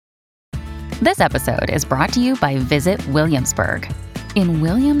This episode is brought to you by Visit Williamsburg. In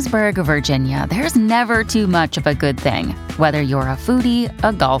Williamsburg, Virginia, there's never too much of a good thing. Whether you're a foodie,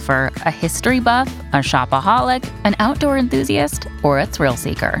 a golfer, a history buff, a shopaholic, an outdoor enthusiast, or a thrill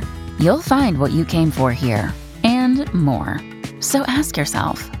seeker, you'll find what you came for here and more. So ask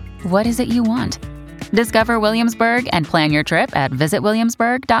yourself, what is it you want? Discover Williamsburg and plan your trip at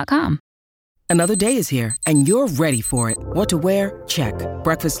visitwilliamsburg.com. Another day is here, and you're ready for it. What to wear? Check.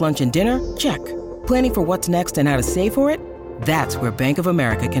 Breakfast, lunch, and dinner? Check. Planning for what's next and how to save for it? That's where Bank of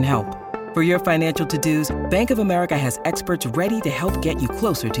America can help. For your financial to-dos, Bank of America has experts ready to help get you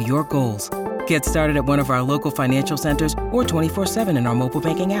closer to your goals. Get started at one of our local financial centers or 24/7 in our mobile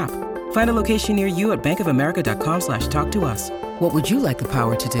banking app. Find a location near you at bankofamerica.com/talktous. What would you like the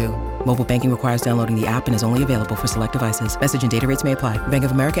power to do? Mobile banking requires downloading the app and is only available for select devices. Message and data rates may apply. Bank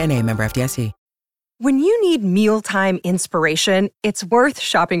of America N.A., member FDIC. When you need mealtime inspiration, it's worth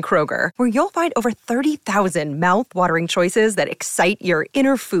shopping Kroger, where you'll find over 30,000 mouth-watering choices that excite your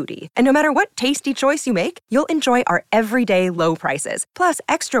inner foodie. And no matter what tasty choice you make, you'll enjoy our everyday low prices, plus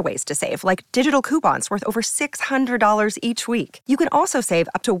extra ways to save, like digital coupons worth over $600 each week. You can also save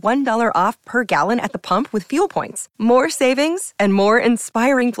up to $1 off per gallon at the pump with fuel points. More savings and more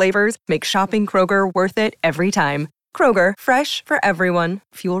inspiring flavors make shopping Kroger worth it every time. Kroger, fresh for everyone.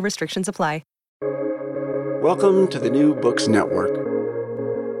 Fuel restrictions apply. Welcome to the New Books Network.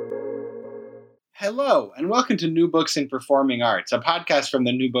 Hello, and welcome to New Books in Performing Arts, a podcast from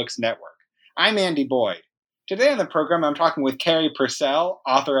the New Books Network. I'm Andy Boyd. Today on the program, I'm talking with Carrie Purcell,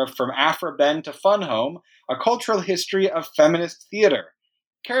 author of From Aphra Behn to Fun Home, A Cultural History of Feminist Theater.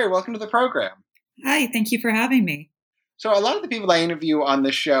 Carrie, welcome to the program. Hi, thank you for having me. So a lot of the people I interview on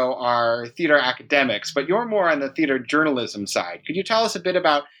this show are theater academics, but you're more on the theater journalism side. Could you tell us a bit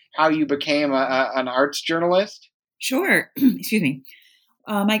about how you became an arts journalist? Sure. Excuse me.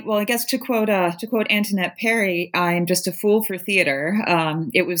 I guess to quote Antoinette Perry, I'm just a fool for theater.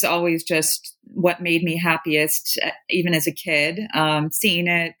 It was always just what made me happiest, even as a kid. Seeing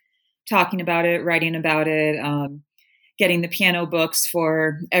it, talking about it, writing about it, getting the piano books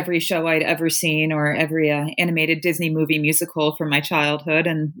for every show I'd ever seen or every animated Disney movie musical from my childhood,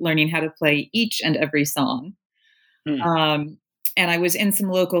 and learning how to play each and every song. And I was in some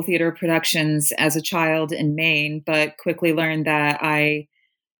local theater productions as a child in Maine, but quickly learned that I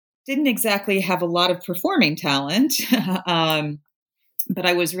didn't exactly have a lot of performing talent. But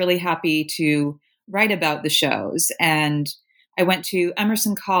I was really happy to write about the shows. And I went to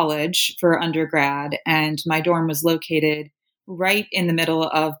Emerson College for undergrad, and my dorm was located right in the middle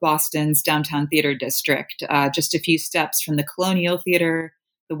of Boston's downtown theater district, just a few steps from the Colonial Theater,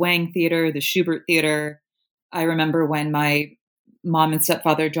 the Wang Theater, the Schubert Theater. I remember when my mom and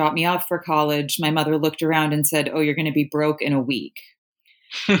stepfather dropped me off for college, my mother looked around and said, "Oh, you're going to be broke in a week."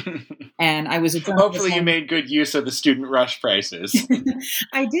 And I was Hopefully you made good use of the student rush prices.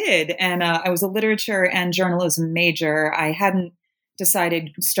 I did. And I was a literature and journalism major. I hadn't decided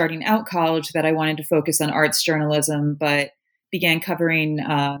starting out college that I wanted to focus on arts journalism, but began covering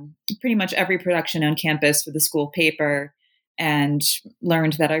pretty much every production on campus for the school paper, and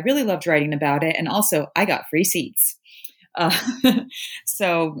learned that I really loved writing about it. And also I got free seats.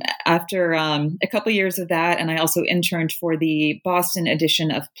 So after a couple years of that, and I also interned for the Boston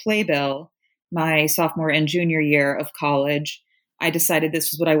edition of Playbill my sophomore and junior year of college, I decided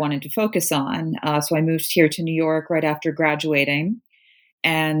this was what I wanted to focus on. So I moved here to New York right after graduating.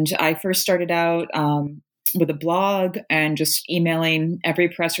 And I first started out with a blog and just emailing every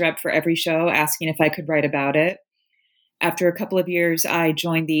press rep for every show, asking if I could write about it. After a couple of years, I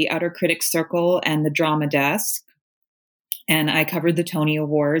joined the Outer Critics Circle and the Drama Desk. And I covered the Tony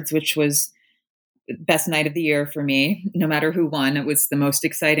Awards, which was the best night of the year for me. No matter who won, it was the most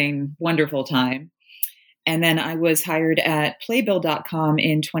exciting, wonderful time. And then I was hired at Playbill.com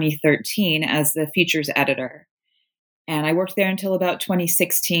in 2013 as the features editor. And I worked there until about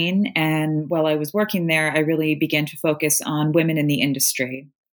 2016. And while I was working there, I really began to focus on women in the industry.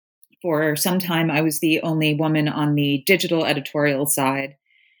 For some time, I was the only woman on the digital editorial side,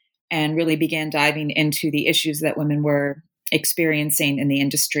 and really began diving into the issues that women were experiencing in the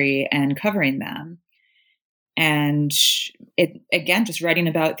industry and covering them. And it, again, just writing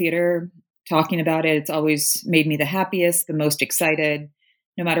about theater, talking about it, it's always made me the happiest, the most excited,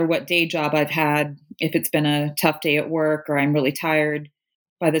 no matter what day job I've had. If it's been a tough day at work or I'm really tired,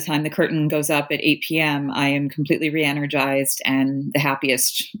 by the time the curtain goes up at 8 p.m., I am completely re-energized and the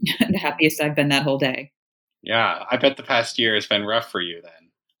happiest I've been that whole day. Yeah, I bet the past year has been rough for you then.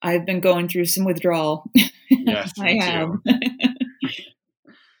 I've been going through some withdrawal. Yes, I have.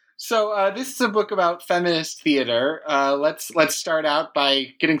 So this is a book about feminist theater. Let's start out by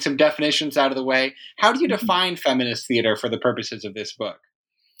getting some definitions out of the way. How do you define feminist theater for the purposes of this book?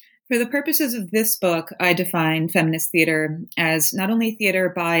 For the purposes of this book, I define feminist theater as not only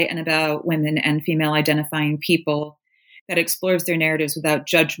theater by and about women and female identifying people that explores their narratives without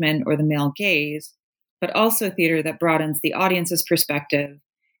judgment or the male gaze, but also theater that broadens the audience's perspective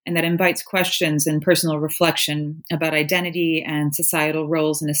and that invites questions and personal reflection about identity and societal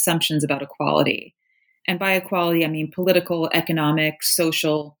roles and assumptions about equality. And by equality, I mean political, economic,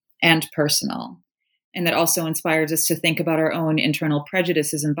 social, and personal. And that also inspires us to think about our own internal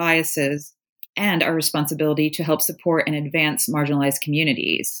prejudices and biases and our responsibility to help support and advance marginalized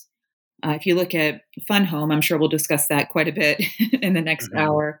communities. If you look at Fun Home, I'm sure we'll discuss that quite a bit in the next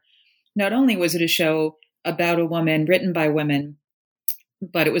hour. Not only was it a show about a woman written by women,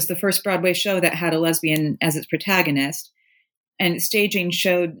 but it was the first Broadway show that had a lesbian as its protagonist. And staging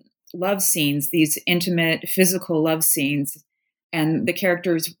showed love scenes, these intimate, physical love scenes. And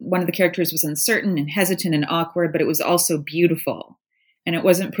one of the characters was uncertain and hesitant and awkward, but it was also beautiful. And it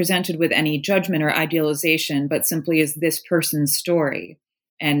wasn't presented with any judgment or idealization, but simply as this person's story.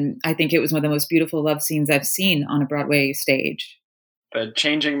 And I think it was one of the most beautiful love scenes I've seen on a Broadway stage. The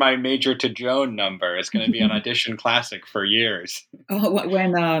Changing My Major to Joan number is going to be an audition classic for years. Oh,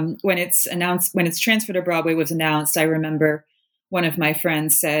 when it's transferred to Broadway was announced, I remember one of my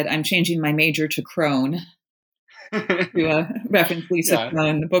friends said, "I'm changing my major to Crone." To reference Lisa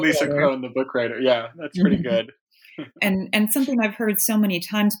Crone, the book writer. Lisa Crone, the book writer. Yeah, that's pretty good. And something I've heard so many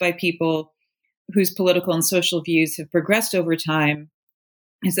times by people whose political and social views have progressed over time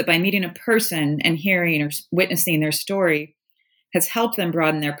is that by meeting a person and hearing or witnessing their story has helped them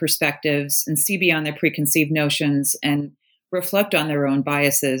broaden their perspectives and see beyond their preconceived notions and reflect on their own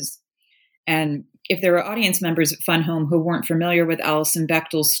biases. And if there were audience members at Fun Home who weren't familiar with Alison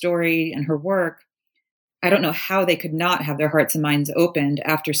Bechdel's story and her work, I don't know how they could not have their hearts and minds opened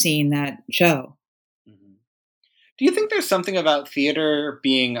after seeing that show. Do you think there's something about theater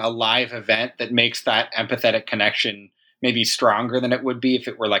being a live event that makes that empathetic connection maybe stronger than it would be if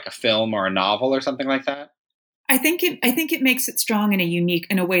it were like a film or a novel or something like that? I think it makes it strong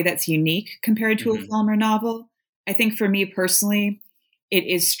in a way that's unique compared to a film or novel. I think for me personally, it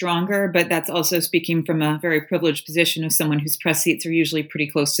is stronger, but that's also speaking from a very privileged position of someone whose press seats are usually pretty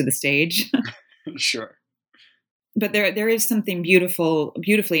close to the stage. Sure. But there is something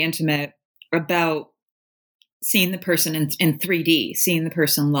beautifully intimate about seeing the person in 3D, seeing the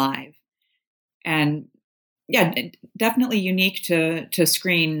person live. And yeah, definitely unique to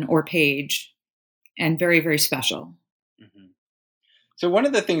screen or page. And very, very special. So one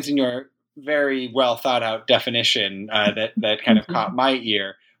of the things in your very well thought out definition that kind of caught my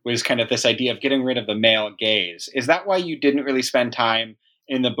ear was kind of this idea of getting rid of the male gaze. Is that why you didn't really spend time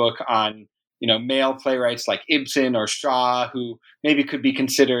in the book on, male playwrights like Ibsen or Shaw, who maybe could be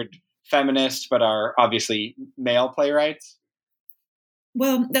considered feminist, but are obviously male playwrights?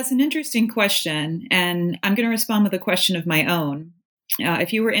 Well, that's an interesting question. And I'm going to respond with a question of my own.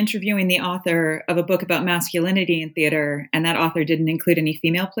 If you were interviewing the author of a book about masculinity in theater and that author didn't include any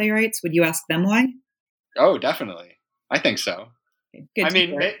female playwrights, would you ask them why? Oh, definitely. I think so. Good. I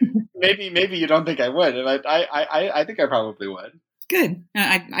mean, maybe you don't think I would, but I think I probably would. Good.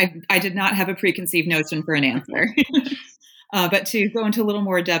 I did not have a preconceived notion for an answer. But to go into a little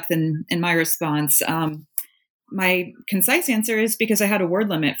more depth in my response, my concise answer is because I had a word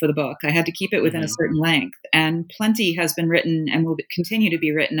limit for the book. I had to keep it within a certain length. And plenty has been written and will continue to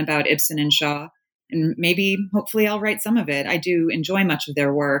be written about Ibsen and Shaw. And hopefully I'll write some of it. I do enjoy much of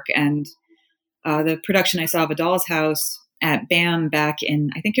their work. And the production I saw of A Doll's House at BAM back in,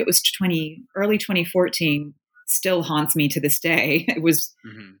 I think it was early 2014, still haunts me to this day. It was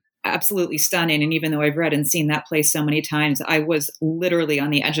absolutely stunning. And even though I've read and seen that play so many times, I was literally on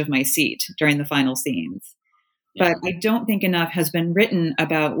the edge of my seat during the final scenes. But I don't think enough has been written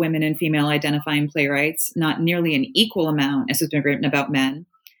about women and female identifying playwrights, not nearly an equal amount as has been written about men.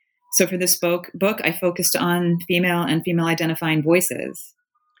 So for this book, I focused on female and female identifying voices.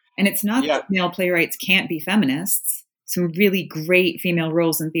 And it's not that male playwrights can't be feminists. Some really great female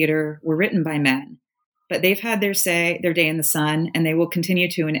roles in theater were written by men. But they've had their day in the sun, and they will continue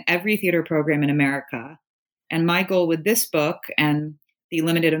to in every theater program in America. And my goal with this book and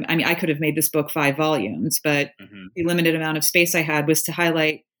I could have made this book 5 volumes, but the limited amount of space I had was to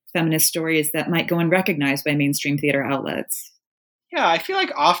highlight feminist stories that might go unrecognized by mainstream theater outlets. Yeah, I feel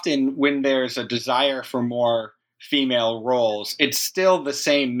like often when there's a desire for more female roles, it's still the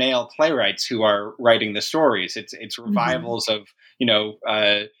same male playwrights who are writing the stories. It's revivals of,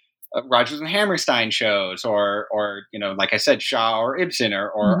 Rodgers and Hammerstein shows, or like I said, Shaw or Ibsen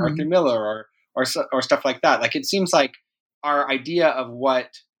or Arthur Miller or stuff like that. Like, it seems like our idea of what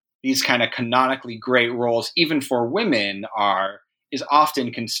these kind of canonically great roles, even for women, is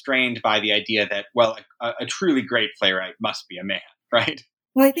often constrained by the idea that, well, a truly great playwright must be a man, right?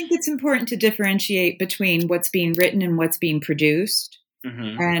 Well, I think it's important to differentiate between what's being written and what's being produced.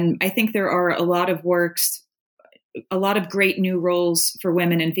 Mm-hmm. And I think there are a lot of works, a lot of great new roles for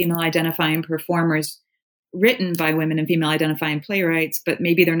women and female identifying performers written by women and female identifying playwrights, but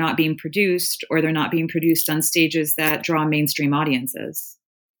maybe they're not being produced, or they're not being produced on stages that draw mainstream audiences.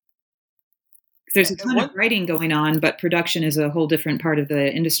 There's a ton of writing going on, but production is a whole different part of the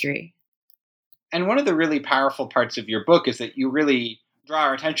industry. And one of the really powerful parts of your book is that you really draw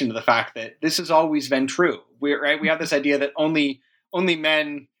our attention to the fact that this has always been true. We have this idea that only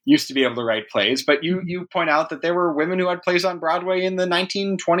men used to be able to write plays, but you point out that there were women who had plays on Broadway in the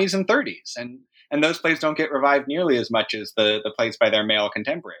 1920s and 30s, and those plays don't get revived nearly as much as the plays by their male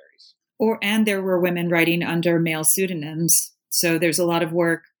contemporaries. And there were women writing under male pseudonyms. So there's a lot of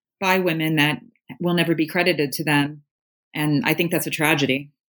work by women that will never be credited to them. And I think that's a tragedy.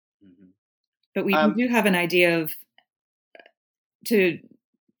 Mm-hmm. But we do have an idea of, to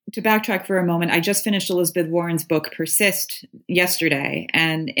backtrack for a moment, I just finished Elizabeth Warren's book, Persist, yesterday.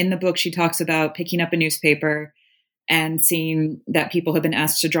 And in the book, she talks about picking up a newspaper and seeing that people have been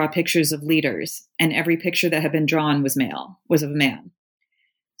asked to draw pictures of leaders. And every picture that had been drawn was of a man.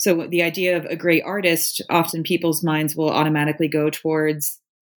 So the idea of a great artist, often people's minds will automatically go towards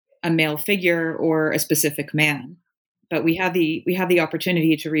a male figure or a specific man. But we have the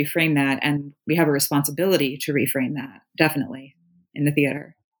opportunity to reframe that, and we have a responsibility to reframe that, definitely, in the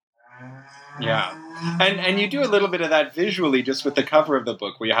theater. Yeah. And you do a little bit of that visually just with the cover of the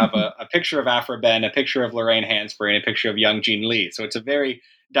book, where you have a picture of Aphra Behn, a picture of Lorraine Hansberry, and a picture of young Jean Lee. So it's a very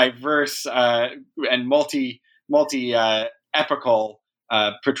diverse and multi epical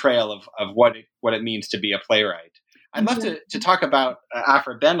portrayal of what it means to be a playwright. I'd love to talk about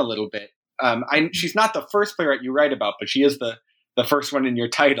Aphra Behn a little bit. She's not the first playwright you write about, but she is the first one in your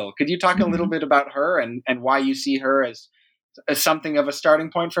title. Could you talk a little bit about her and why you see her as something of a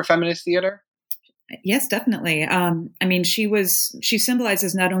starting point for feminist theater? Yes, definitely. She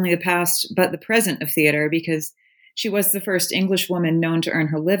symbolizes not only the past, but the present of theater, because she was the first English woman known to earn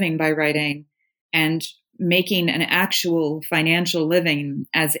her living by writing, and making an actual financial living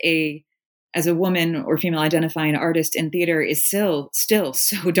as a woman or female identifying artist in theater is still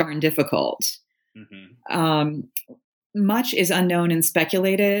so darn difficult. Mm-hmm. Much is unknown and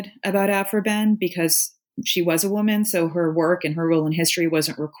speculated about Aphra Behn because she was a woman, so her work and her role in history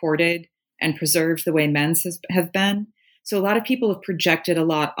wasn't recorded and preserved the way men's have been. So a lot of people have projected a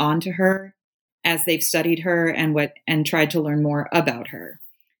lot onto her as they've studied her and tried to learn more about her.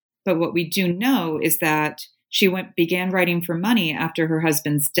 But what we do know is that she began writing for money after her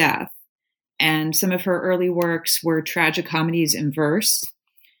husband's death. And some of her early works were tragicomedies in verse.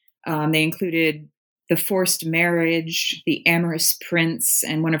 They included The Forced Marriage, The Amorous Prince,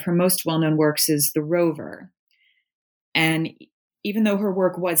 and one of her most well-known works is The Rover. And even though her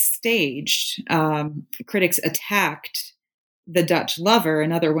work was staged, critics attacked The Dutch Lover,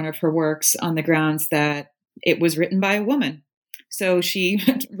 another one of her works, on the grounds that it was written by a woman. So she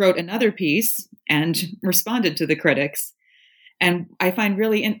wrote another piece and responded to the critics. And what I find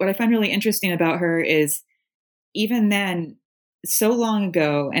really interesting about her is, even then, so long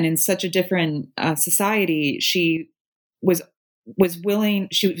ago and in such a different society, she was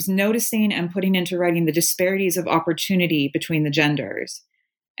noticing and putting into writing the disparities of opportunity between the genders.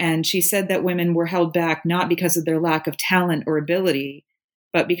 And she said that women were held back not because of their lack of talent or ability,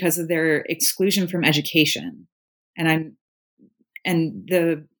 but because of their exclusion from education. And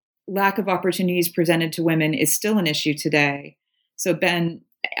the lack of opportunities presented to women is still an issue today. So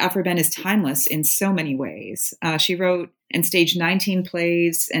Aphra Behn is timeless in so many ways. She wrote and staged 19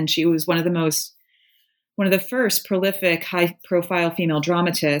 plays, and she was one of the first prolific, high-profile female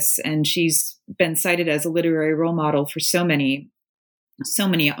dramatists, and she's been cited as a literary role model for so many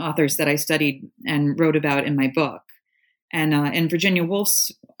authors that I studied and wrote about in my book. And in Virginia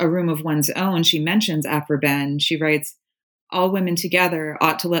Woolf's A Room of One's Own, she mentions Aphra Behn. She writes, "All women together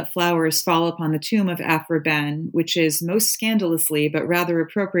ought to let flowers fall upon the tomb of Aphra Behn, which is most scandalously but rather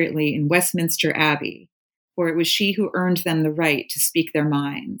appropriately in Westminster Abbey, for it was she who earned them the right to speak their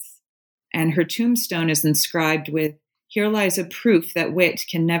minds. And her tombstone is inscribed with, 'Here lies a proof that wit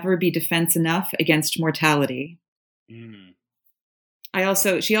can never be defense enough against mortality.'" Mm.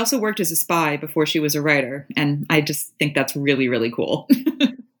 She also worked as a spy before she was a writer, and I just think that's really, really cool.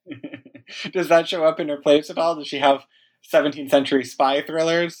 Does that show up in her plays at all? Does she have 17th century spy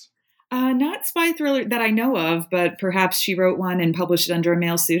thrillers? Not spy thriller that I know of, but perhaps she wrote one and published it under a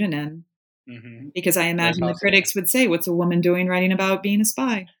male pseudonym. Mm-hmm. Because I imagine the critics would say, what's a woman doing writing about being a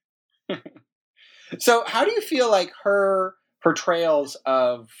spy? So how do you feel like her portrayals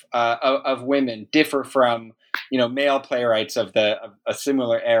of women differ from, male playwrights of a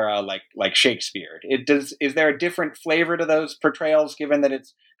similar era like Shakespeare? Is there a different flavor to those portrayals given that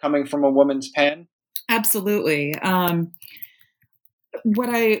it's coming from a woman's pen? Absolutely. What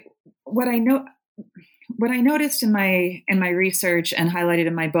I noticed in my research and highlighted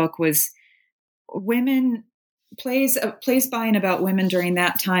in my book was plays by and about women during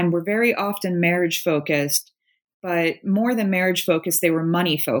that time were very often marriage focused, but more than marriage focused, they were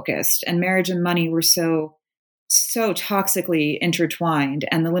money focused, and marriage and money were so toxically intertwined,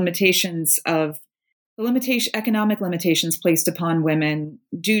 and economic limitations placed upon women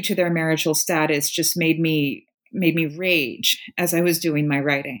due to their marital status just made me rage as I was doing my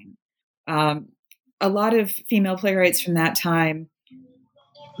writing. A lot of female playwrights from that time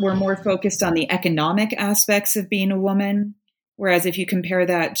were more focused on the economic aspects of being a woman. Whereas if you compare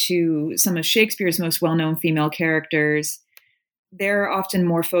that to some of Shakespeare's most well-known female characters, they're often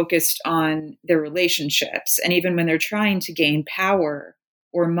more focused on their relationships. And even when they're trying to gain power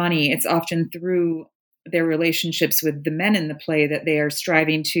or money, it's often through their relationships with the men in the play that they are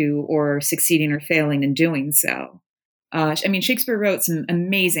striving to or succeeding or failing in doing so. Shakespeare wrote some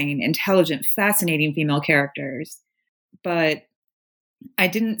amazing, intelligent, fascinating female characters, but I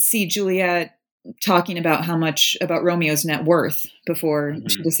didn't see Juliet talking about about Romeo's net worth before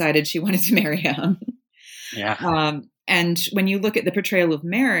she decided she wanted to marry him. Yeah. And when you look at the portrayal of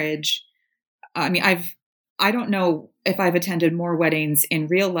marriage, I don't know if I've attended more weddings in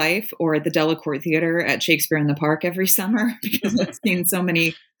real life or at the Delacorte Theater at Shakespeare in the Park every summer, because I've seen so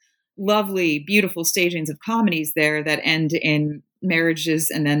many lovely, beautiful stagings of comedies there that end in marriages,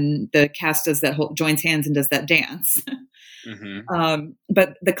 and then the cast joins hands and does that dance. Mm-hmm.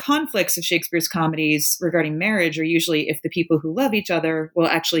 But the conflicts of Shakespeare's comedies regarding marriage are usually if the people who love each other will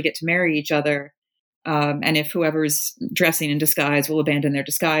actually get to marry each other, and if whoever's dressing in disguise will abandon their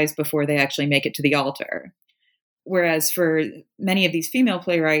disguise before they actually make it to the altar. Whereas for many of these female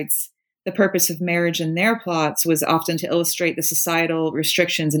playwrights, the purpose of marriage in their plots was often to illustrate the societal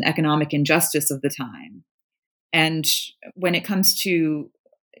restrictions and economic injustice of the time. And when it comes to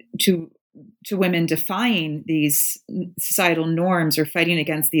women defying these societal norms or fighting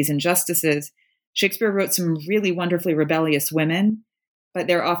against these injustices, Shakespeare wrote some really wonderfully rebellious women, but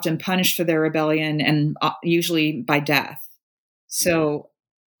they're often punished for their rebellion, and usually by death. So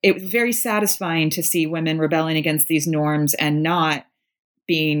it was very satisfying to see women rebelling against these norms and not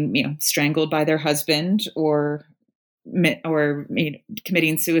being, strangled by their husband or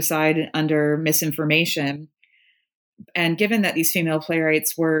committing suicide under misinformation. And given that these female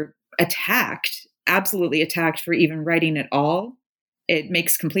playwrights were absolutely attacked for even writing at all, it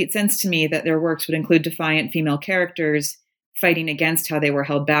makes complete sense to me that their works would include defiant female characters fighting against how they were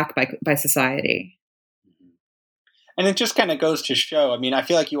held back by society. And it just kind of goes to show, I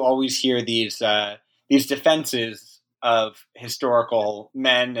feel like you always hear these defenses of historical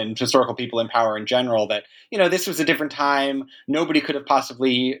men and historical people in power in general that, this was a different time. Nobody could have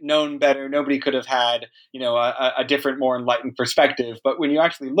possibly known better. Nobody could have had, a different, more enlightened perspective. But when you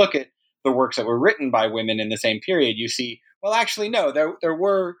actually look at the works that were written by women in the same period, you see, well, actually, no, there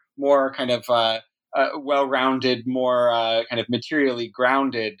were more kind of well-rounded, more kind of materially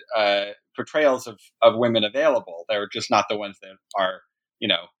grounded portrayals of women available. They're just not the ones that are,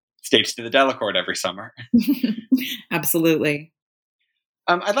 staged to the Delacorte every summer. Absolutely.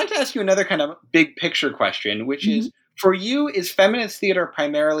 I'd like to ask you another kind of big picture question, which is, for you, is feminist theater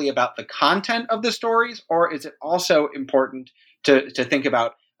primarily about the content of the stories, or is it also important to think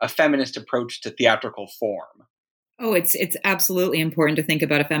about a feminist approach to theatrical form? Oh, it's absolutely important to think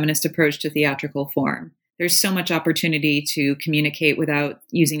about a feminist approach to theatrical form. There's so much opportunity to communicate without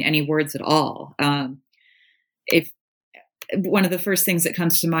using any words at all. If one of the first things that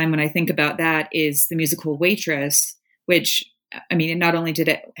comes to mind when I think about that is the musical Waitress, which, not only did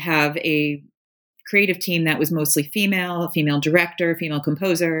it have a creative team that was mostly female, a female director, female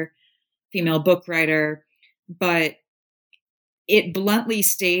composer, female book writer, but it bluntly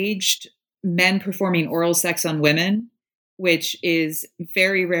staged men performing oral sex on women, which is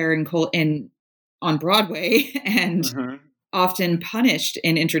very rare on Broadway and often punished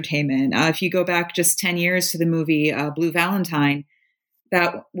in entertainment. If you go back just 10 years to the movie Blue Valentine,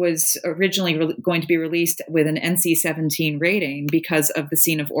 that was originally going to be released with an NC-17 rating because of the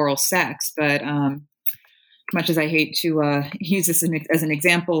scene of oral sex. But much as I hate to use this as an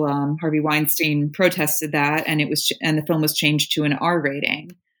example, Harvey Weinstein protested that, and the film was changed to an R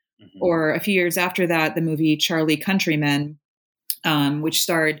rating. Or a few years after that, the movie Charlie Countrymen, which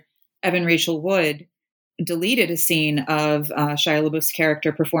starred Evan Rachel Wood, deleted a scene of Shia LaBeouf's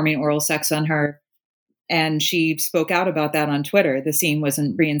character performing oral sex on her. And she spoke out about that on Twitter. The scene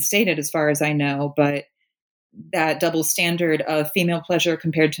wasn't reinstated as far as I know, but that double standard of female pleasure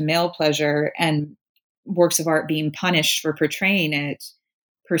compared to male pleasure and works of art being punished for portraying it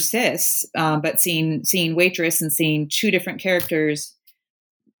persists. But seeing Waitress and seeing two different characters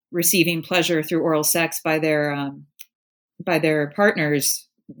receiving pleasure through oral sex by their partners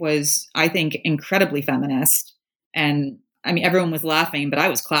was, I think, incredibly feminist. And I mean, everyone was laughing, but I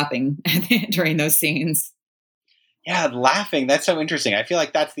was clapping during those scenes. Yeah, laughing. That's so interesting. I feel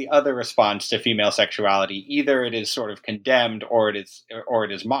like that's the other response to female sexuality. Either it is sort of condemned or it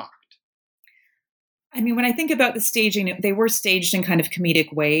is mocked. I mean, when I think about the staging, they were staged in kind of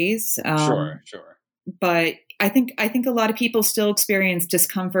comedic ways. Sure. But I think a lot of people still experience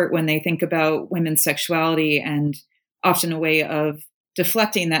discomfort when they think about women's sexuality, and often a way of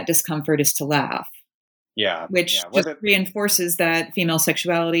deflecting that discomfort is to laugh. Yeah. Which just reinforces that female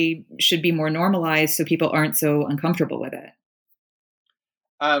sexuality should be more normalized so people aren't so uncomfortable with it.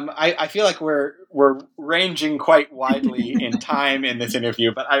 I feel like we're ranging quite widely in time in this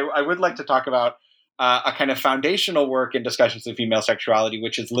interview, but I would like to talk about a kind of foundational work in discussions of female sexuality,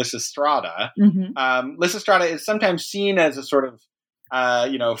 which is Lysistrata. Lysistrata is sometimes seen as a sort of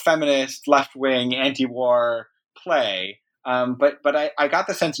feminist, left-wing, anti-war play. But I got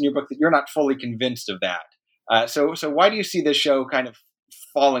the sense in your book that you're not fully convinced of that. So why do you see this show kind of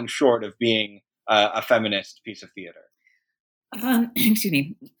falling short of being a feminist piece of theater? Excuse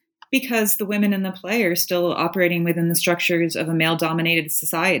me. Because the women in the play are still operating within the structures of a male-dominated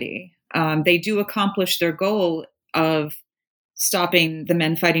society. They do accomplish their goal of stopping the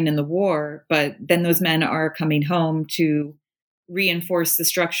men fighting in the war, but then those men are coming home to reinforce the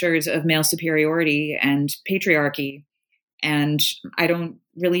structures of male superiority and patriarchy. And I don't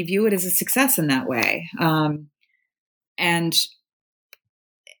really view it as a success in that way. And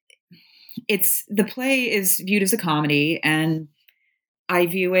the play is viewed as a comedy, and I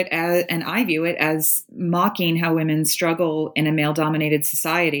view it as mocking how women struggle in a male-dominated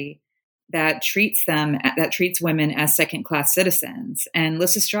society that treats women as second-class citizens. And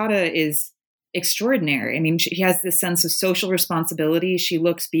Lysistrata is extraordinary. I mean, she has this sense of social responsibility. She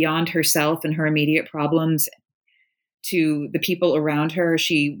looks beyond herself and her immediate problems to the people around her.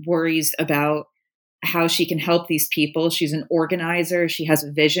 She worries about how she can help these people. She's an organizer. She has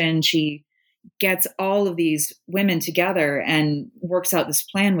a vision. She gets all of these women together and works out this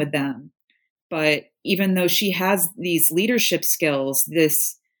plan with them. But even though she has these leadership skills,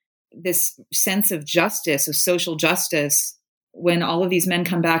 this sense of justice, of social justice, when all of these men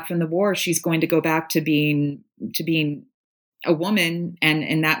come back from the war, she's going to go back to being a woman. And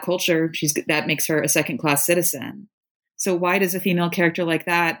in that culture, that makes her a second-class citizen. So why does a female character like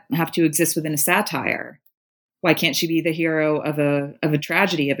that have to exist within a satire? Why can't she be the hero of a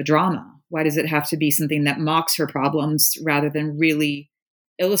tragedy, of a drama? Why does it have to be something that mocks her problems rather than really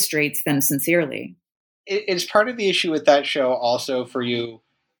illustrates them sincerely? Is part of the issue with that show also for you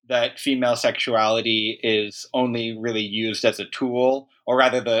that female sexuality is only really used as a tool, or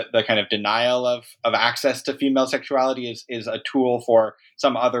rather the kind of denial of access to female sexuality is a tool for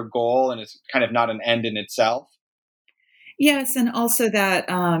some other goal and is kind of not an end in itself? Yes, and also that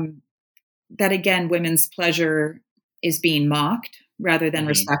again, women's pleasure is being mocked rather than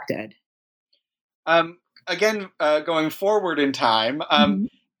respected. Going forward in time,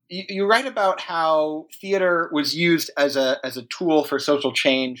 you write about how theater was used as a tool for social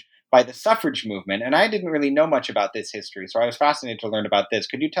change by the suffrage movement, and I didn't really know much about this history, so I was fascinated to learn about this.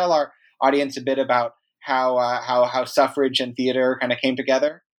 Could you tell our audience a bit about how suffrage and theater kind of came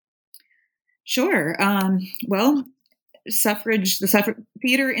together? Sure. Well, the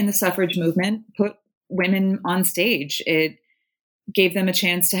theater in the suffrage movement put women on stage. It gave them a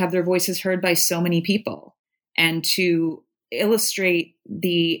chance to have their voices heard by so many people and to illustrate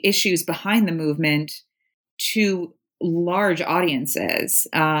the issues behind the movement to large audiences,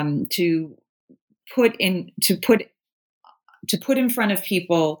 to put in front of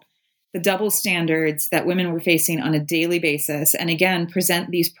people the double standards that women were facing on a daily basis, and again present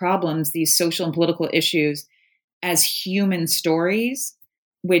these problems, these social and political issues, as human stories,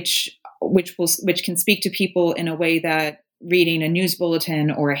 which can speak to people in a way that reading a news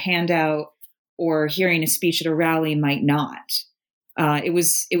bulletin or a handout or hearing a speech at a rally might not. It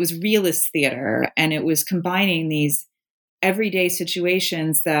was realist theater, and it was combining these everyday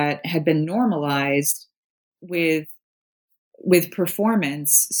situations that had been normalized with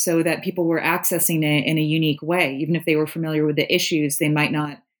performance, so that people were accessing it in a unique way. Even if they were familiar with the issues, they might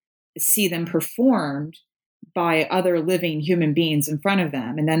not see them performed by other living human beings in front of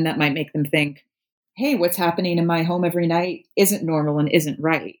them. And then that might make them think, hey, what's happening in my home every night isn't normal and isn't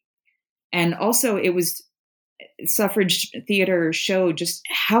right. And also suffrage theater showed just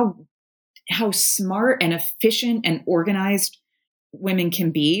how smart and efficient and organized women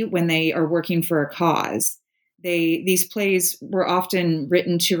can be when they are working for a cause. These plays were often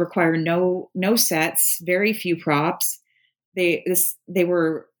written to require no sets, very few props. They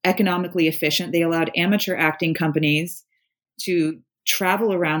were economically efficient. They allowed amateur acting companies to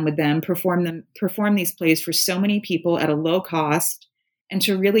travel around with them, perform these plays for so many people at a low cost, and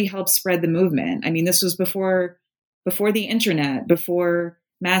to really help spread the movement. I mean, this was before the internet, before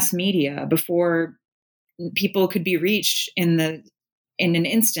mass media, before people could be reached in an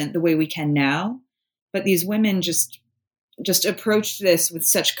instant the way we can now. But these women just approached this with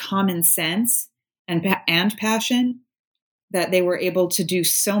such common sense and passion that they were able to do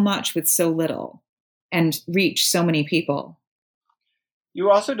so much with so little and reach so many people. You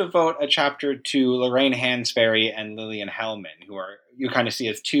also devote a chapter to Lorraine Hansberry and Lillian Hellman, who you kind of see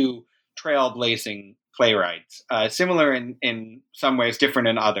as two trailblazing playwrights, similar in some ways, different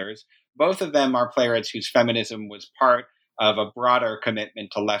in others. Both of them are playwrights whose feminism was part of a broader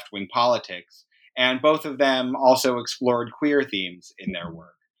commitment to left-wing politics, and both of them also explored queer themes in their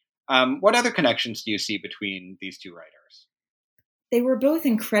work. What other connections do you see between these two writers? They were both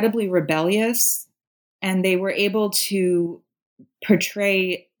incredibly rebellious, and they were able to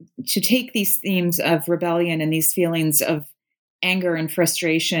take these themes of rebellion and these feelings of anger and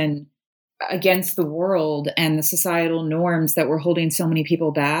frustration against the world and the societal norms that were holding so many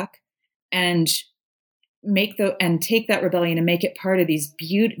people back, and take that rebellion and make it part of these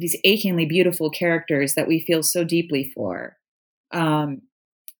achingly beautiful characters that we feel so deeply for. And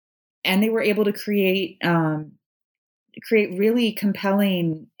they were able to create really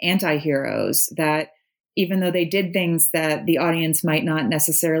compelling anti-heroes that, even though they did things that the audience might not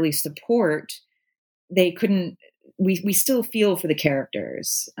necessarily support, we still feel for the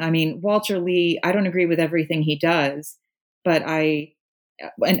characters. I mean, Walter Lee, I don't agree with everything he does, but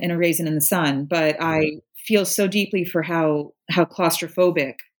and A Raisin in the Sun, but I feel so deeply for how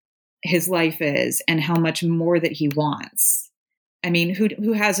claustrophobic his life is and how much more that he wants. I mean,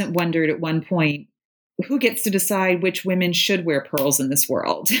 who hasn't wondered at one point, who gets to decide which women should wear pearls in this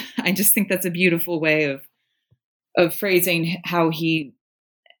world? I just think that's a beautiful way of phrasing how he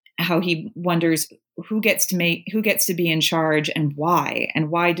wonders who gets to be in charge and why,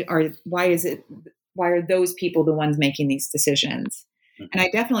 and why are those people the ones making these decisions? Mm-hmm. And I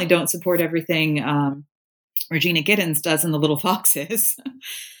definitely don't support everything Regina Giddens does in The Little Foxes,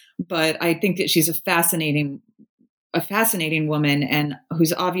 but I think that she's a fascinating woman, and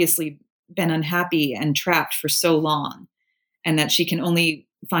who's obviously been unhappy and trapped for so long, and that she can only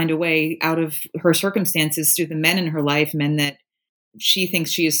find a way out of her circumstances through the men in her life, men that she thinks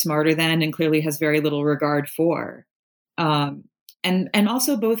she is smarter than and clearly has very little regard for. And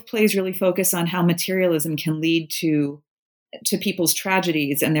also both plays really focus on how materialism can lead to people's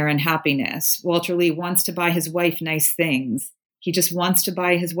tragedies and their unhappiness. Walter Lee wants to buy his wife nice things. He just wants to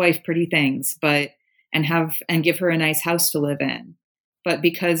buy his wife pretty things, and give her a nice house to live in. But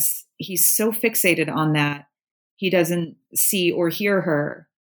because he's so fixated on that, he doesn't see or hear her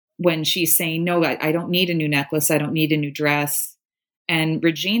when she's saying, no, I don't need a new necklace. I don't need a new dress. And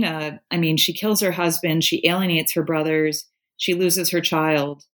Regina, I mean, she kills her husband. She alienates her brothers. She loses her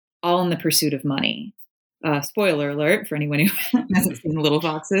child, all in the pursuit of money. Spoiler alert for anyone who hasn't seen The Little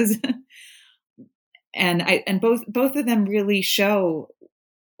Foxes. And both of them really show,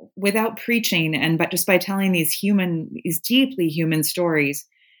 without preaching but just by telling these deeply human stories,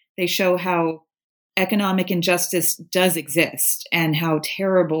 they show how economic injustice does exist and how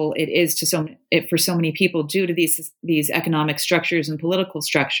terrible it is for so many people due to these economic structures and political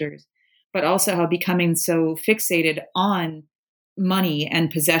structures, but also how becoming so fixated on money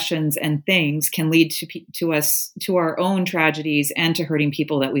and possessions and things can lead to our own tragedies and to hurting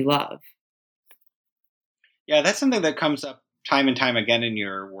people that we love. Yeah, that's something that comes up time and time again in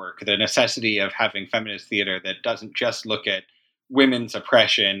your work, the necessity of having feminist theater that doesn't just look at women's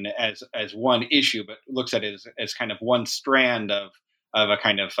oppression as one issue, but looks at it as kind of one strand of a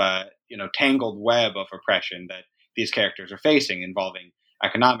kind of tangled web of oppression that these characters are facing, involving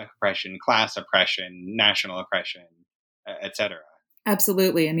economic oppression, class oppression, national oppression, etc.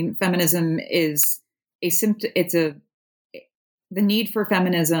 Absolutely. I mean, feminism is the need for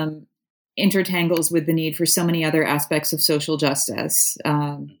feminism intertangles with the need for so many other aspects of social justice.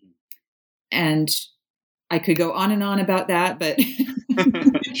 And I could go on and on about that, but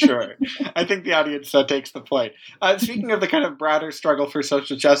Sure. I think the audience takes the point. Speaking of the kind of broader struggle for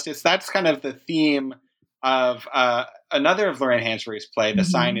social justice, that's kind of the theme of another of Lorraine Hansberry's play, The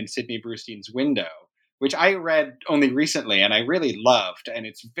Sign in Sidney Brustein's Window, which I read only recently and I really loved. And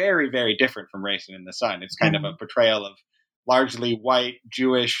it's very, very different from Raisin in the Sun. It's kind of a portrayal of largely white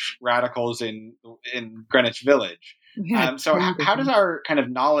Jewish radicals in Greenwich Village. Yeah, So how does our kind of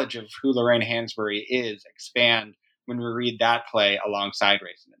knowledge of who Lorraine Hansberry is expand when we read that play alongside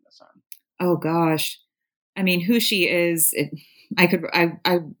Raisin in the Sun? Oh gosh. I mean, who she is,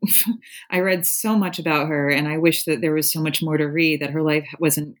 I read so much about her, and I wish that there was so much more to read, that her life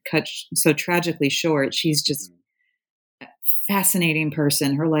wasn't cut so tragically short. She's just a fascinating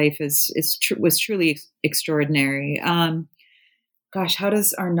person. Her life was truly extraordinary. Gosh, how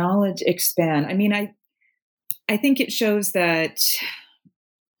does our knowledge expand? I mean, I think it shows that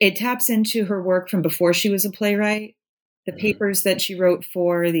it taps into her work from before she was a playwright, the papers that she wrote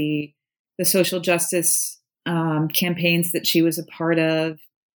for, the social justice campaigns that she was a part of,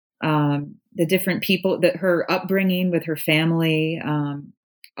 the different people, that her upbringing with her family,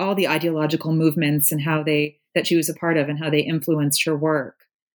 all the ideological movements and that she was a part of and how they influenced her work.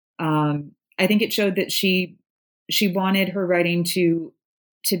 I think it showed that she wanted her writing to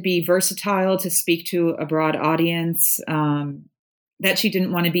be versatile, to speak to a broad audience, that she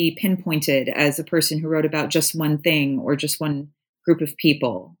didn't want to be pinpointed as a person who wrote about just one thing or just one group of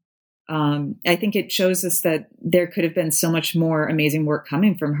people. I think it shows us that there could have been so much more amazing work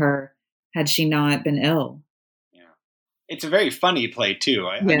coming from her had she not been ill. Yeah, it's a very funny play too.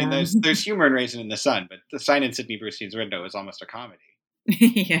 I mean, there's humor in Raisin in the Sun, but The Sign in Sidney Brustein's Window is almost a comedy.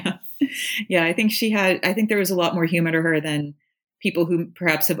 Yeah. I think there was a lot more humor to her than people who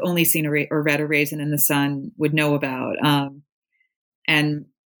perhaps have only seen or read A Raisin in the Sun would know about. And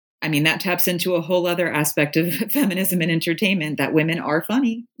I mean, that taps into a whole other aspect of feminism and entertainment, that women are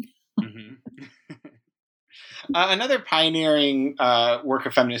funny. Another pioneering work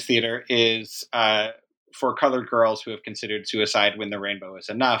of feminist theater is For Colored Girls Who Have Considered Suicide When the Rainbow Is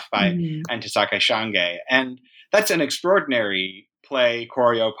Enough by Ntozake Shange. And that's an extraordinary play,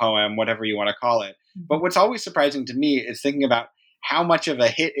 choreo, poem, whatever you want to call it. But what's always surprising to me is thinking about how much of a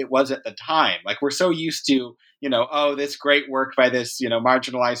hit it was at the time. Like, we're so used to, this great work by this,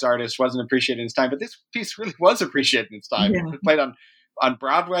 marginalized artist wasn't appreciated in its time. But this piece really was appreciated in its time. Yeah. It was played on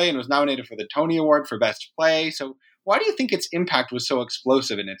Broadway and was nominated for the Tony Award for Best Play. So why do you think its impact was so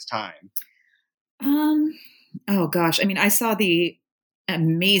explosive in its time? Oh gosh. I mean, I saw the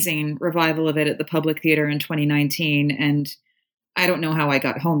amazing revival of it at the Public Theater in 2019, and I don't know how I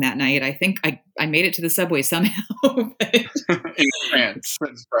got home that night. I think I made it to the subway somehow. Entranced.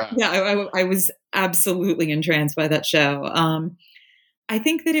 Yeah, I was absolutely entranced by that show. I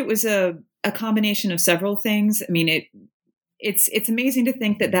think that it was a combination of several things. I mean, it's amazing to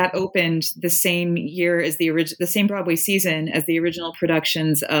think that opened the same year as the same Broadway season as the original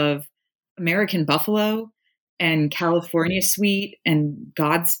productions of American Buffalo and California Suite and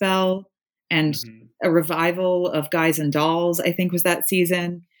Godspell and a revival of Guys and Dolls, I think, was that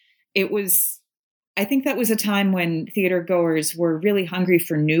season. I think that was a time when theater goers were really hungry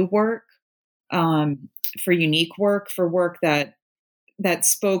for new work, for unique work, for work that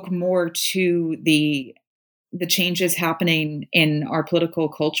spoke more to the changes happening in our political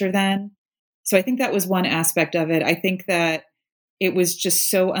culture then. So I think that was one aspect of it. I think that it was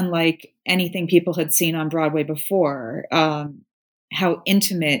just so unlike anything people had seen on Broadway before. How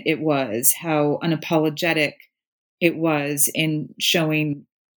intimate it was, how unapologetic it was in showing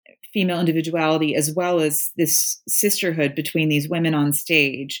female individuality, as well as this sisterhood between these women on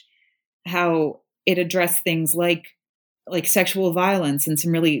stage, how it addressed things like sexual violence and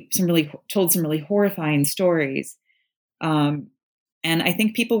told some really horrifying stories. And I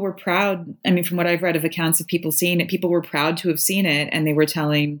think people were proud. I mean, from what I've read of accounts of people seeing it, people were proud to have seen it, and they were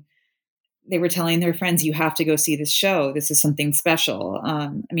telling their friends, "You have to go see this show. This is something special."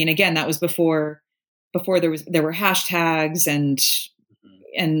 I mean, again, that was before there were hashtags and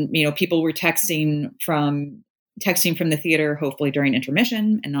people were texting from the theater, hopefully during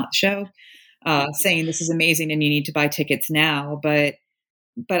intermission and not the show, saying this is amazing and you need to buy tickets now. But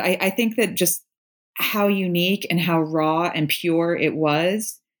I think that just how unique and how raw and pure it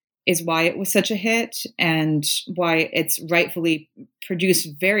was is why it was such a hit, and why it's rightfully produced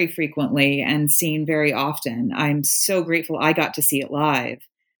very frequently and seen very often. I'm so grateful I got to see it live,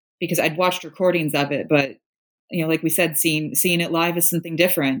 because I'd watched recordings of it, but like we said, seeing it live is something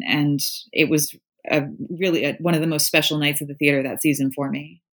different, and it was really one of the most special nights of the theater that season for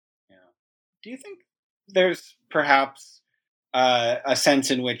me. Do you think there's perhaps a sense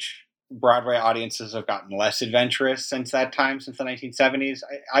in which Broadway audiences have gotten less adventurous since that time, since the 1970s.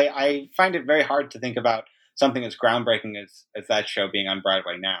 I find it very hard to think about something as groundbreaking as that show being on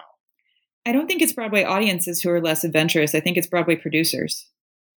Broadway now. I don't think it's Broadway audiences who are less adventurous. I think it's Broadway producers.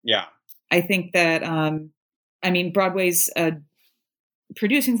 Yeah. I think that, Broadway's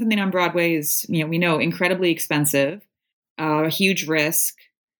producing something on Broadway is, we know, incredibly expensive, a huge risk.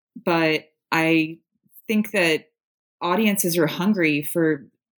 But I think that audiences are hungry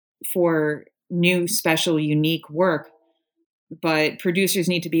for new, special, unique work. But producers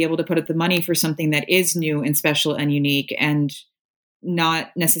need to be able to put up the money for something that is new and special and unique, and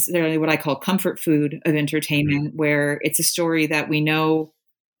not necessarily what I call comfort food of entertainment, where it's a story that we know,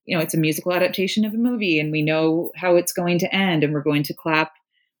 it's a musical adaptation of a movie and we know how it's going to end, and we're going to clap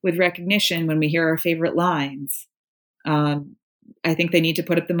with recognition when we hear our favorite lines. I think they need to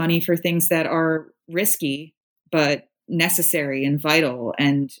put up the money for things that are risky, but necessary and vital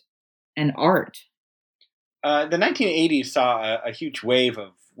and art. The 1980s saw a huge wave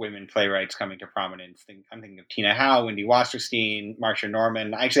of women playwrights coming to prominence. I'm thinking of Tina Howe, Wendy Wasserstein, Marcia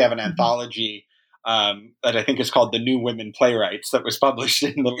Norman. I actually have an anthology that I think is called The New Women Playwrights that was published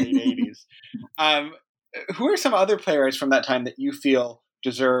in the late 80s. Who are some other playwrights from that time that you feel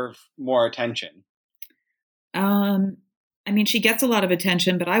deserve more attention? She gets a lot of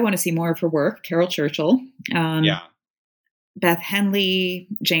attention, but I want to see more of her work. Carol Churchill, Beth Henley,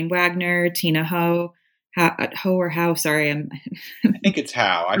 Jane Wagner, Tina Howe. Ho or How? Sorry, I think it's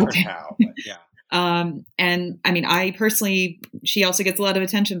How. I've heard How, but yeah. I personally, she also gets a lot of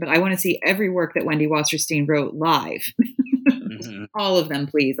attention, but I want to see every work that Wendy Wasserstein wrote live. Mm-hmm. All of them,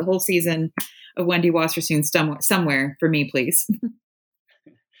 please. The whole season of Wendy Wasserstein somewhere for me, please.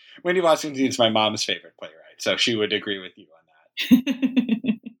 Wendy Wasserstein is my mom's favorite playwright, so she would agree with you on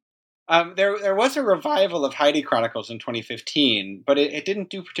that. There was a revival of Heidi Chronicles in 2015, but it didn't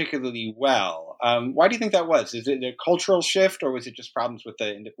do particularly well. Why do you think that was? Is it a cultural shift, or was it just problems with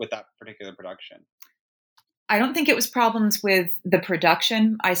that particular production? I don't think it was problems with the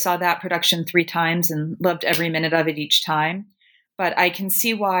production. I saw that production 3 times and loved every minute of it each time. But I can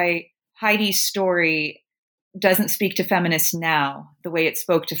see why Heidi's story doesn't speak to feminists now the way it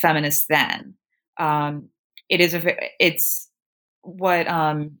spoke to feminists then. It's what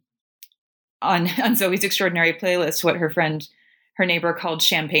on Zoe's Extraordinary Playlist, what her neighbor called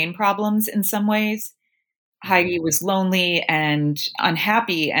champagne problems in some ways. Heidi was lonely and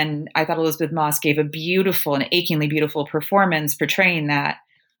unhappy, and I thought Elizabeth Moss gave a beautiful and achingly beautiful performance portraying that.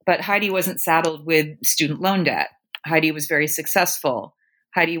 But Heidi wasn't saddled with student loan debt. Heidi was very successful.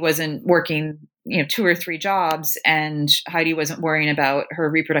 Heidi wasn't working, 2 or 3 jobs, and Heidi wasn't worrying about her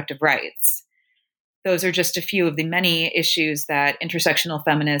reproductive rights. Those are just a few of the many issues that intersectional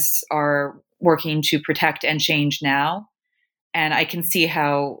feminists are working to protect and change now. And I can see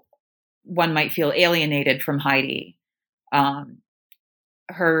how one might feel alienated from Heidi. Her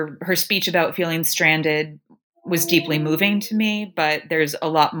speech about feeling stranded was deeply moving to me, but there's a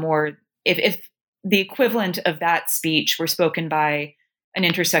lot more. If the equivalent of that speech were spoken by an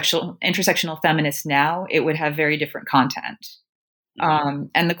intersectional feminist now, it would have very different content.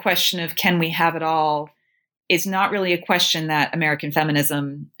 And the question of can we have it all is not really a question that American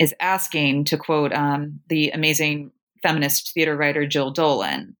feminism is asking, to quote the amazing feminist theater writer Jill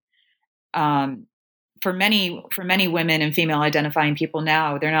Dolan. For many women and female identifying people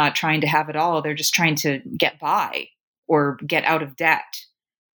now, they're not trying to have it all. They're just trying to get by or get out of debt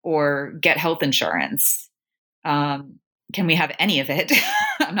or get health insurance. Can we have any of it?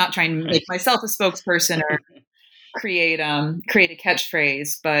 I'm not trying to make myself a spokesperson or create a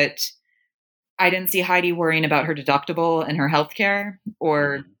catchphrase, but I didn't see Heidi worrying about her deductible and her healthcare,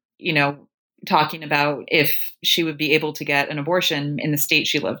 or, talking about if she would be able to get an abortion in the state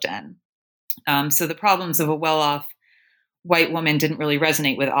she lived in. So the problems of a well-off white woman didn't really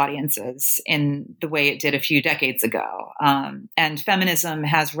resonate with audiences in the way it did a few decades ago. And feminism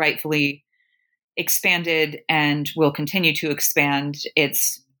has rightfully expanded and will continue to expand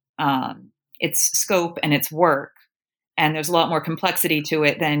its scope and its work. And there's a lot more complexity to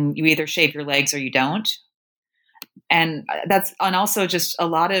it than you either shave your legs or you don't. And also just a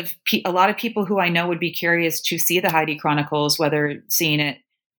lot of people who I know would be curious to see the Heidi Chronicles, whether seeing it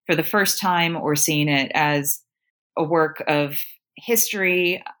for the first time or seeing it as a work of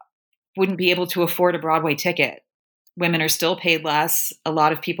history, wouldn't be able to afford a Broadway ticket. Women are still paid less. A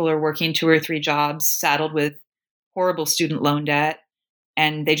lot of people are working 2 or 3 jobs, saddled with horrible student loan debt,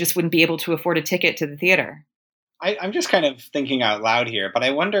 and they just wouldn't be able to afford a ticket to the theater. I'm just kind of thinking out loud here, but I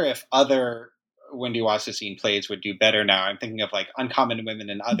wonder if other Wendy Wasserstein plays would do better now. I'm thinking of like Uncommon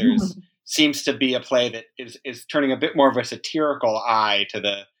Women and Others seems to be a play that is turning a bit more of a satirical eye to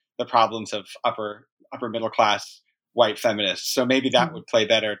the the problems of upper middle class white feminists. So maybe that would play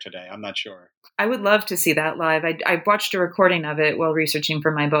better today. I'm not sure. I would love to see that live. I watched a recording of it while researching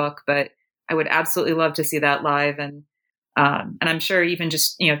for my book, but I would absolutely love to see that live. And I'm sure even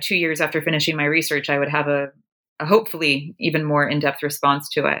just 2 years after finishing my research, I would have a hopefully even more in-depth response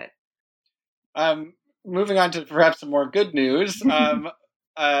to it. Moving on to perhaps some more good news.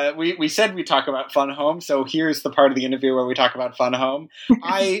 We said we talk about Fun Home, so here's the part of the interview where we talk about Fun Home.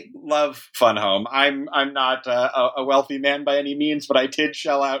 I love Fun Home. I'm not a wealthy man by any means, but I did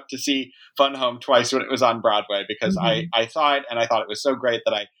shell out to see Fun Home twice when it was on Broadway because I saw it and I thought it was so great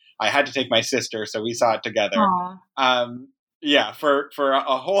that I had to take my sister, so we saw it together. Yeah, for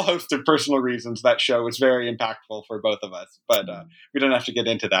a whole host of personal reasons, that show was very impactful for both of us. But we don't have to get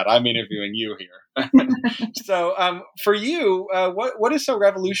into that. I'm interviewing you here. So for you, what is so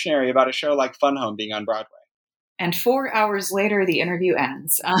revolutionary about a show like Fun Home being on Broadway? And 4 hours later, the interview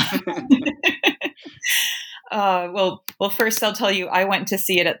ends. Well, first I'll tell you, I went to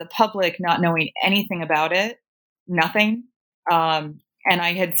see it at the Public, not knowing anything about it, nothing. And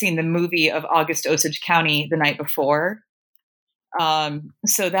I had seen the movie of August Osage County the night before.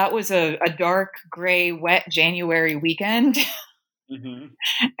 So that was a dark, gray, wet January weekend.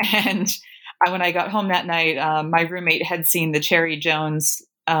 And when I got home that night, my roommate had seen the Cherry Jones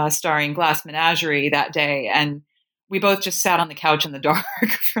starring Glass Menagerie that day. And we both just sat on the couch in the dark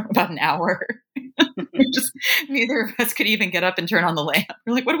for about an hour. Neither of us could even get up and turn on the lamp.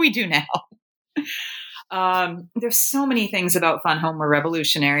 We're like, what do we do now? There's so many things about Fun Home were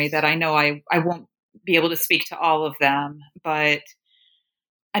revolutionary that I know I won't be able to speak to all of them. But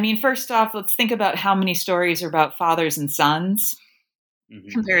I mean, first off, let's think about how many stories are about fathers and sons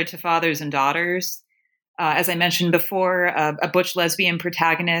compared to fathers and daughters. As I mentioned before, a butch lesbian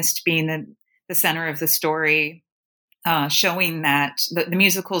protagonist being the center of the story, showing that the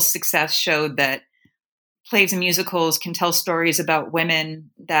musical's success showed that plays and musicals can tell stories about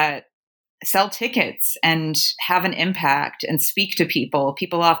women that sell tickets and have an impact and speak to people.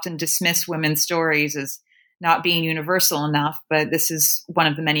 People often dismiss women's stories as not being universal enough, but this is one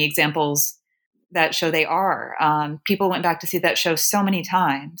of the many examples that show they are. People went back to see that show so many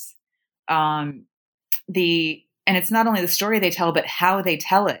times. And it's not only the story they tell, but how they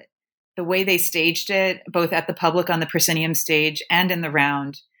tell it. The way they staged it, both at the Public on the proscenium stage and in the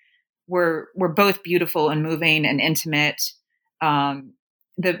round, were both beautiful and moving and intimate.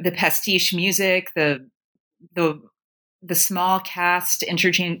 The pastiche music, the small cast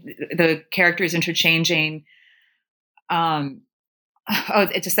the characters interchanging.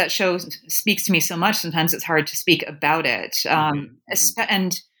 It just, that show speaks to me so much. Sometimes it's hard to speak about it.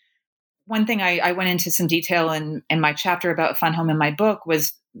 And one thing I went into some detail in my chapter about Fun Home in my book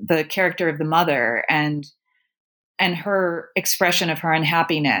was the character of the mother and her expression of her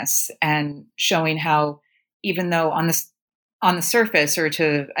unhappiness, and showing how even though on the surface, or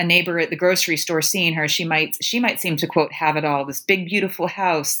to a neighbor at the grocery store seeing her, she might seem to, quote, have it all, this big, beautiful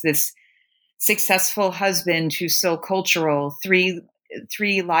house, this successful husband who's so cultural, three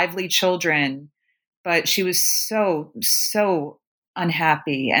lively children, but she was so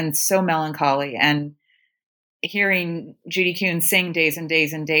unhappy and so melancholy. And hearing Judy Kuhn sing Days and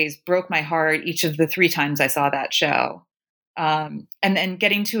Days and Days broke my heart each of the 3 times I saw that show. And then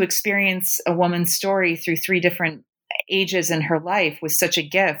getting to experience a woman's story through 3 different ages in her life was such a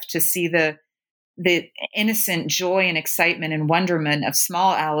gift, to see the innocent joy and excitement and wonderment of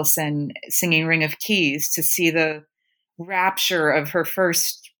small Allison singing Ring of Keys, to see the rapture of her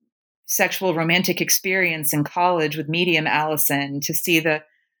first sexual romantic experience in college with medium Allison, to see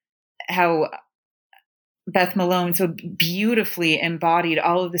how Beth Malone so beautifully embodied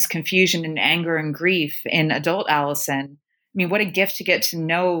all of this confusion and anger and grief in adult Allison. I mean, what a gift to get to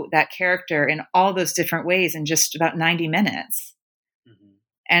know that character in all those different ways in just about 90 minutes.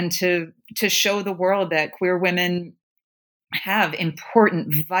 And to show the world that queer women have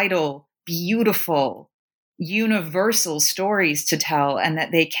important, vital, beautiful, universal stories to tell, and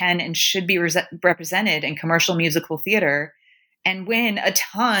that they can and should be represented in commercial musical theater and win a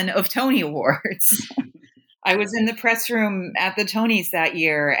ton of Tony Awards. I was in the press room at the Tonys that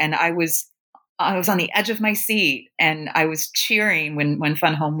year, and I was on the edge of my seat, and I was cheering when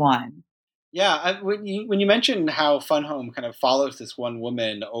Fun Home won. Yeah, when you mentioned how Fun Home kind of follows this one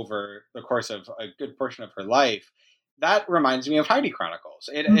woman over the course of a good portion of her life, that reminds me of Heidi Chronicles.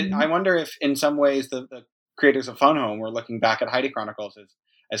 I wonder if, in some ways, the creators of Fun Home were looking back at Heidi Chronicles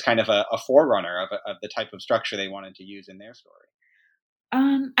as kind of a forerunner of the type of structure they wanted to use in their story.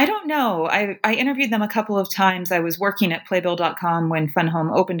 I don't know. I interviewed them a couple of times. I was working at Playbill.com when Fun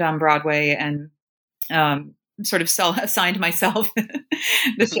Home opened on Broadway, and sort of assigned myself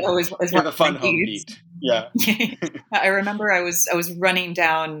the show as You're one the of fun my home leads. beat. Yeah. I remember I was running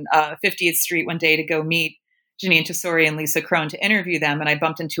down 50th Street one day to go meet Jeanine Tesori and Lisa Kron to interview them, and I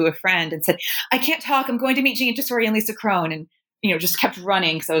bumped into a friend and said, "I can't talk. I'm going to meet Jeanine Tesori and Lisa Kron," and just kept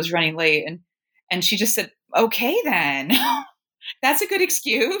running because I was running late. And she just said, "Okay, then." That's a good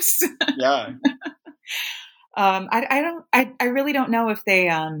excuse. Yeah. I really don't know if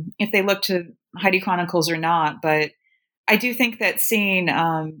they look to Heidi Chronicles or not, but I do think that seeing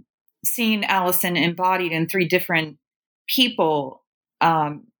Allison embodied in three different people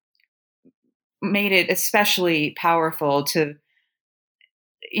made it especially powerful to,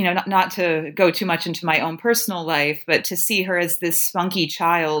 not to go too much into my own personal life, but to see her as this spunky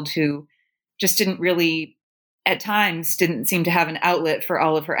child who just at times didn't seem to have an outlet for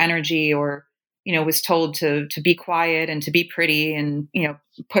all of her energy, or, was told to be quiet and to be pretty and,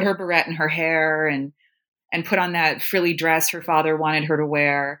 put her barrette in her hair and put on that frilly dress her father wanted her to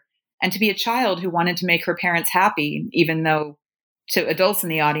wear, and to be a child who wanted to make her parents happy, even though to adults in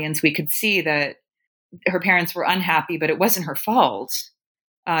the audience, we could see that her parents were unhappy, but it wasn't her fault.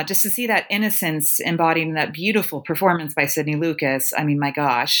 Just to see that innocence embodied in that beautiful performance by Sydney Lucas. I mean, my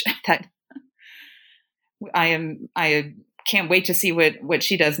gosh, that I can't wait to see what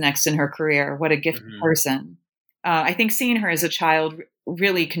she does next in her career. What a gifted person. I think seeing her as a child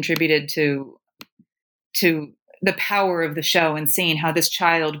really contributed to the power of the show, and seeing how this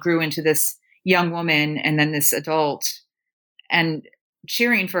child grew into this young woman and then this adult, and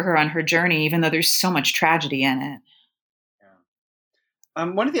cheering for her on her journey, even though there's so much tragedy in it. Yeah.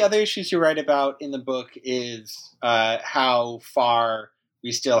 One of the other issues you write about in the book is how far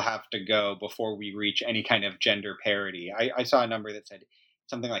we still have to go before we reach any kind of gender parity. I saw a number that said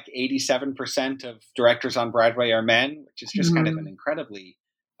something like 87% of directors on Broadway are men, which is just kind of an incredibly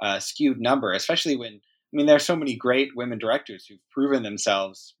skewed number, especially when, there's so many great women directors who've proven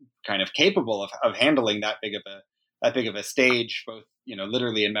themselves kind of capable of handling that big of a stage, both,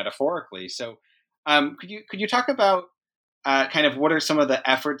 literally and metaphorically. So could you talk about kind of what are some of the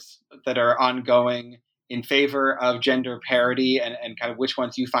efforts that are ongoing in favor of gender parity, and kind of which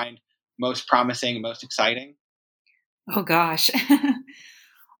ones you find most promising and most exciting? Oh gosh.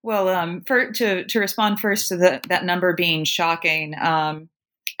 Well, to respond first to that number being shocking,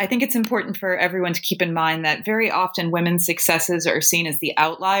 I think it's important for everyone to keep in mind that very often women's successes are seen as the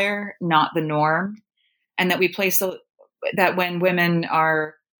outlier, not the norm, and that we place that when women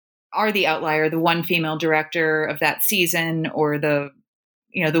are the outlier, the one female director of that season, or the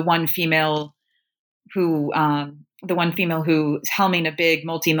one female who's helming a big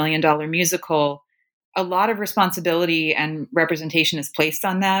multi-million-dollar musical, a lot of responsibility and representation is placed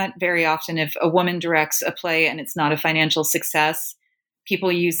on that. Very often, if a woman directs a play and it's not a financial success,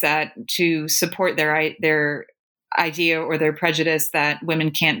 people use that to support their idea or their prejudice that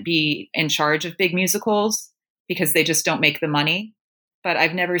women can't be in charge of big musicals because they just don't make the money. But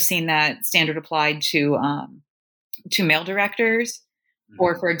I've never seen that standard applied to male directors.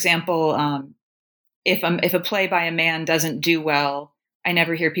 Or, for example, if a play by a man doesn't do well, I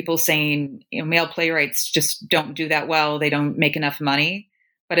never hear people saying, male playwrights just don't do that well, they don't make enough money.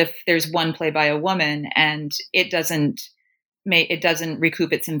 But if there's one play by a woman and it doesn't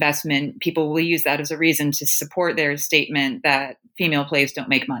recoup its investment, people will use that as a reason to support their statement that female plays don't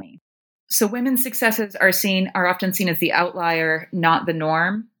make money. So women's successes are often seen as the outlier, not the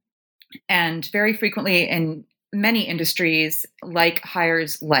norm. And very frequently in many industries,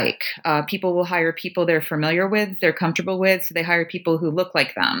 hires like. People will hire people they're familiar with, they're comfortable with. So they hire people who look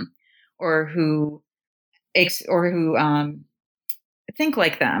like them, or who think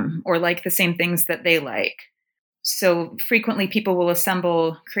like them, or like the same things that they like. So frequently people will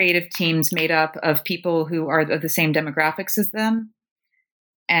assemble creative teams made up of people who are of the same demographics as them.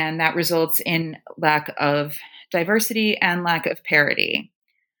 And that results in lack of diversity and lack of parity.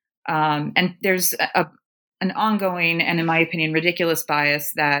 And there's an ongoing, and in my opinion, ridiculous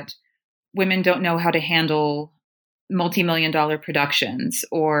bias that women don't know how to handle multi-million-dollar productions,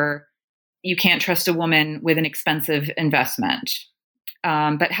 or you can't trust a woman with an expensive investment.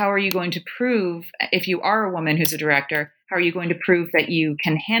 But how are you going to prove, if you are a woman who's a director, how are you going to prove that you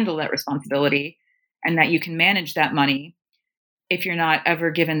can handle that responsibility and that you can manage that money if you're not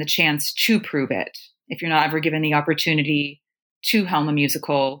ever given the chance to prove it, if you're not ever given the opportunity to helm a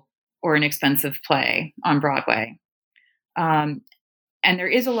musical or an expensive play on Broadway? And there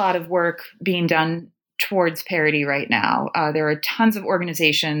is a lot of work being done towards parity right now. There are tons of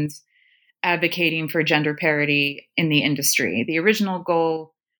organizations advocating for gender parity in the industry. The original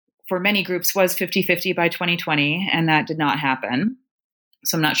goal for many groups was 50-50 by 2020, and that did not happen.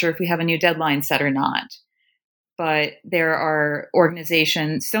 So I'm not sure if we have a new deadline set or not. but there are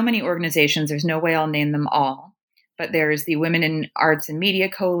organizations, so many organizations, there's no way I'll name them all. But there's the Women in Arts and Media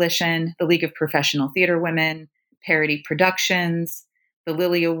Coalition, the League of Professional Theater Women, Parody Productions, the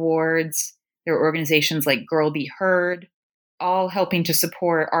Lilly Awards. There are organizations like Girl Be Heard, all helping to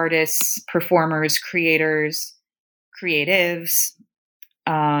support artists, performers, creators, creatives,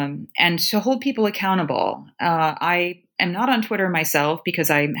 and to hold people accountable. I am not on Twitter myself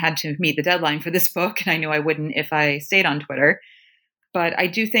because I had to meet the deadline for this book, and I knew I wouldn't if I stayed on Twitter. But I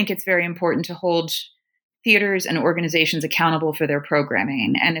do think it's very important to hold theaters and organizations accountable for their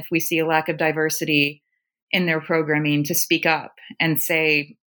programming. And if we see a lack of diversity in their programming, to speak up and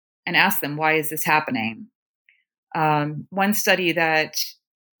say, and ask them, why is this happening? One study that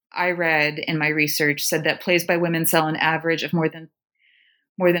I read in my research said that plays by women sell an average of more than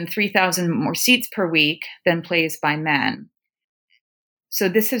 3,000 more seats per week than plays by men. So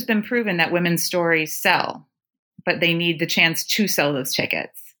this has been proven that women's stories sell, but they need the chance to sell those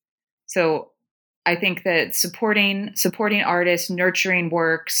tickets. So I think that supporting artists, nurturing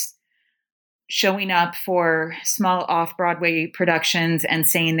works, showing up for small off-Broadway productions and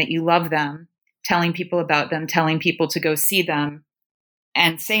saying that you love them, telling people about them, telling people to go see them,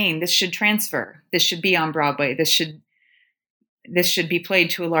 and saying this should transfer, this should be on Broadway, this should be played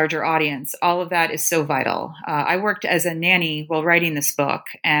to a larger audience. All of that is so vital. I worked as a nanny while writing this book,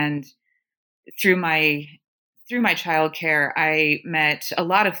 and through my childcare, I met a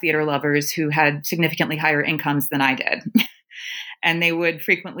lot of theater lovers who had significantly higher incomes than I did. And they would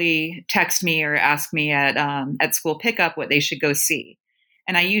frequently text me or ask me at school pickup what they should go see.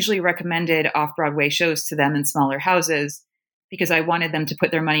 And I usually recommended off-Broadway shows to them in smaller houses because I wanted them to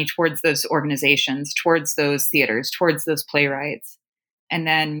put their money towards those organizations, towards those theaters, towards those playwrights. And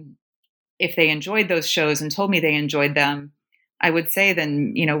then if they enjoyed those shows and told me they enjoyed them, I would say,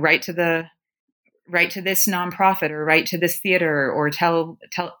 then, write to this nonprofit or write to this theater, or tell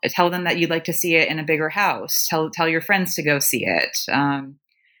them that you'd like to see it in a bigger house. Tell your friends to go see it.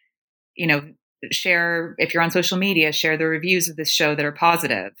 Share, if you're on social media, share the reviews of this show that are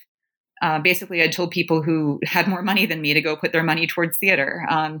positive. Basically, I told people who had more money than me to go put their money towards theater.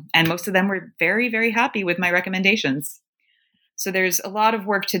 And most of them were very, very happy with my recommendations. So there's a lot of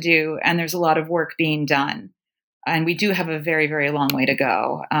work to do, and there's a lot of work being done. And we do have a very, very long way to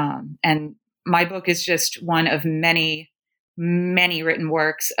go. And my book is just one of many, many written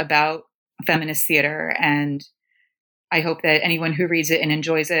works about feminist theater. And I hope that anyone who reads it and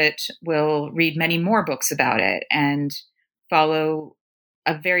enjoys it will read many more books about it and follow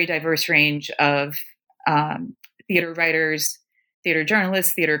a very diverse range of theater writers, theater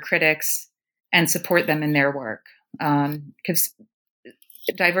journalists, theater critics, and support them in their work. Because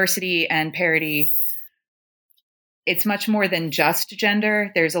diversity and parity, it's much more than just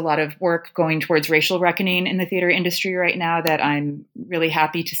gender. There's a lot of work going towards racial reckoning in the theater industry right now that I'm really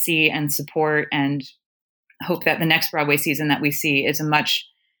happy to see and support, and hope that the next Broadway season that we see is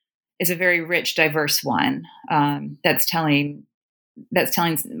a very rich, diverse one that's telling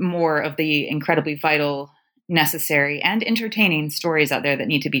more of the incredibly vital, necessary, and entertaining stories out there that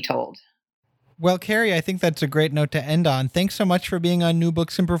need to be told. Well, Carrie, I think that's a great note to end on. Thanks so much for being on New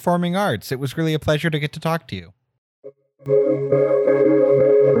Books in Performing Arts. It was really a pleasure to get to talk to you.